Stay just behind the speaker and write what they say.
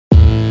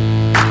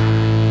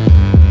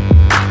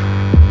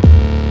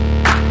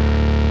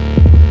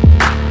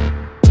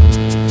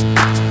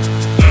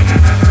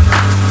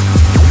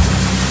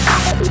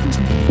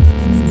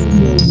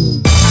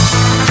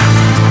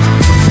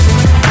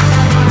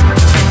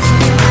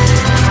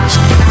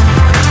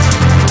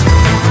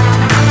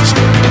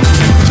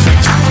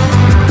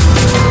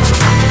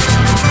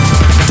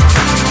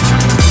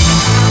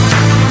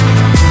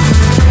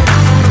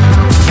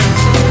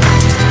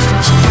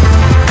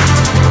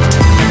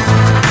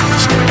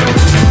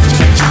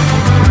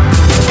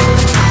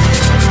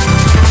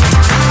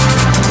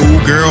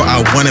girl,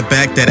 I want it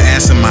back. That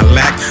ass in my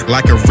lap,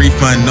 like a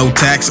refund, no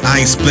tax.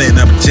 I ain't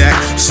splitting up jack,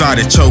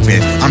 started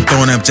choking. I'm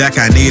throwing up jack,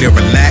 I need to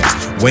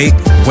relax. Wait,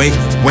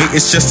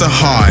 it's just a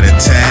heart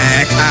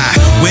attack. I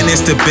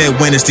witness the bed,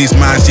 witness these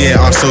minds, yeah,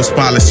 are so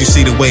spotless. You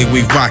see the way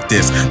we rock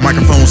this,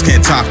 microphones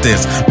can't top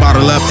this.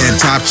 Bottle up and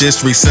top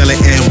just resell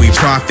it and we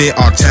profit.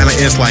 Our talent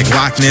is like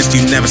Loch Ness,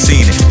 you never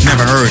seen it,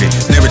 never heard it,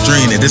 never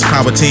dreamed it. This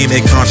power team,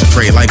 they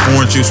concentrate, like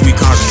orange juice, we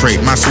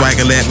concentrate. My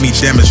swagger let me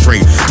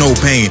demonstrate, no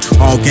pain,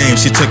 all game.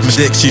 She took my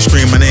dick, she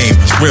screamed my name,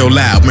 real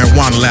loud,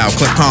 marijuana loud,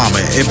 click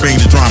karma. It brings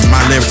the drama,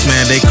 my lyrics,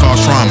 man, they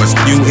cause traumas.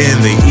 You in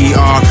the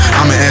ER,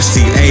 I'm an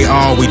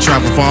STAR. We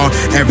travel far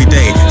every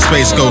day.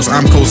 Space Ghost,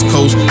 I'm coast to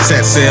coast.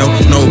 Set sail,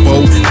 no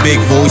boat. Big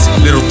voice,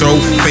 little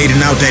throat.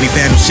 Fading out, Danny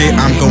Phantom shit.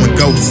 I'm going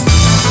ghost.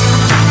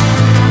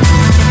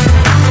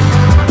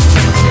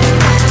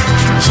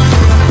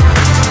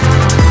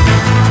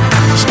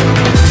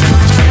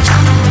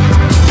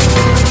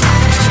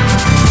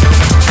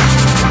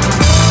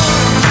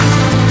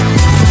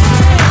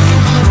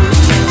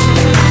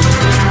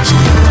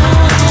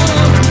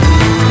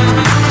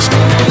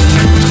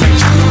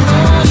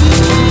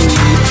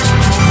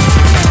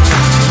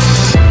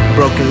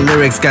 Broken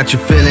lyrics got you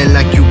feeling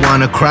like you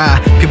wanna cry.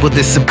 People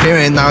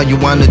disappearing, all you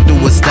wanna do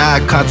is die.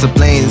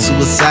 Contemplating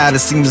suicide, it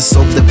seems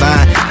so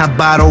divine. I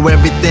bottle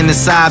everything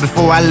inside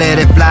before I let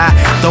it fly.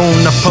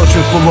 Don't approach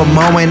me for a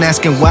moment,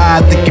 asking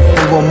why. Thinking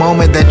for a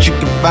moment that you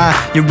can find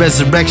your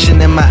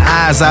resurrection in my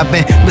eyes. I've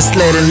been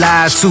misled and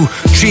lied to,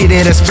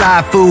 treated as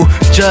fly food,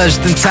 judged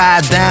and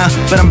tied down,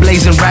 but I'm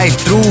blazing right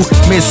through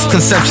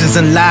misconceptions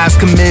and lies,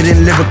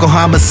 committing lyrical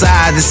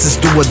homicide. This is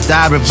do or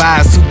die,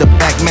 revised to the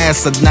back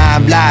mass of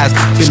 9 lies.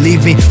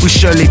 Believe me, we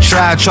surely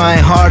try,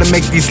 trying hard to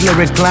make these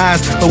lyric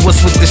lines. But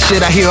what's with the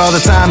shit I hear all the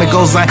time? It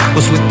goes like,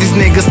 what's with these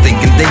niggas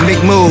thinking they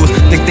make moves?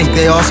 They think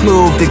they all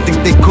smooth, they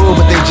think they cool,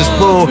 but they just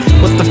fool.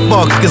 What the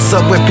fuck is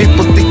up with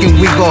people thinking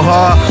we go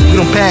hard? We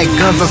don't pack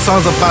guns, our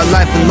songs about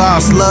life and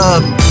lost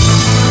love.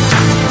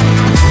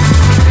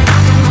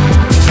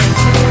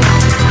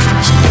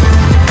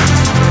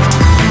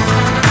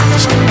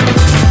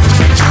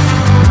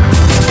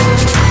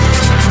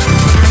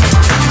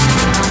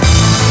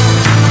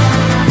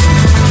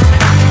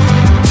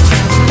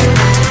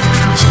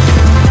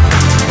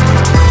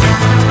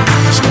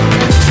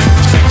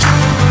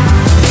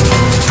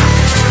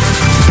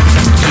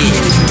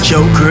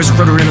 Jokers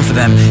wrote a riddle for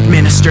them,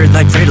 ministered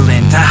like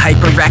Ritalin to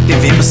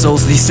hyperactive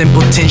imbeciles. These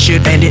simpletons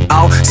should end it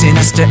all.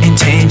 Sinister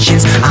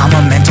intentions, I'm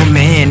a mental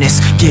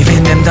menace,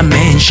 giving them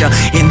dementia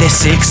in their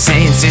 6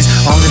 senses.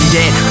 Already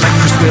dead, like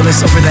Bruce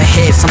Willis over the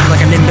head. Something like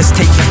a nimbus,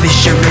 take this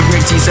shit,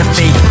 rarities of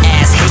fake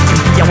ass hate can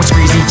be almost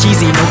crazy,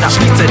 cheesy. No, not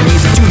pizza,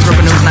 needs a tune,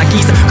 broken nose, not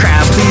geese.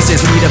 Crowd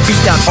pleases, need a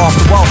beat down off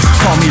the wall.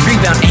 Call me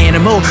rebound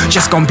animal,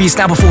 just gon' beast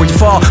now before you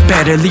fall.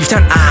 Better leave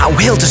town, I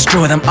will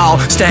destroy them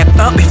all. Step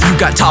up if you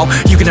got tall,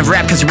 you can never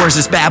rap cause your words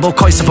is babble.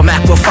 Call yourself a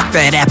Mac, well fuck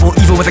that Apple.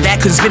 Even with a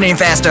gat, cause spin ain't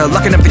faster.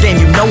 Luckin' up the game,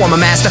 you know I'm a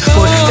master.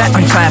 Put that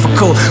on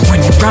clavicle,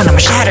 when you run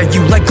I'ma shatter you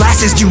like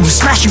glasses do.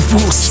 Smash you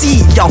fool,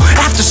 see y'all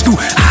after school.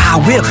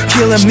 I will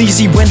kill them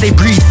easy when they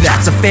breathe.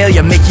 That's a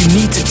failure, make you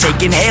need to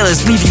take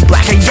inhalers, leave you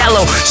black and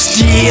yellow.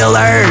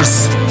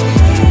 Steelers.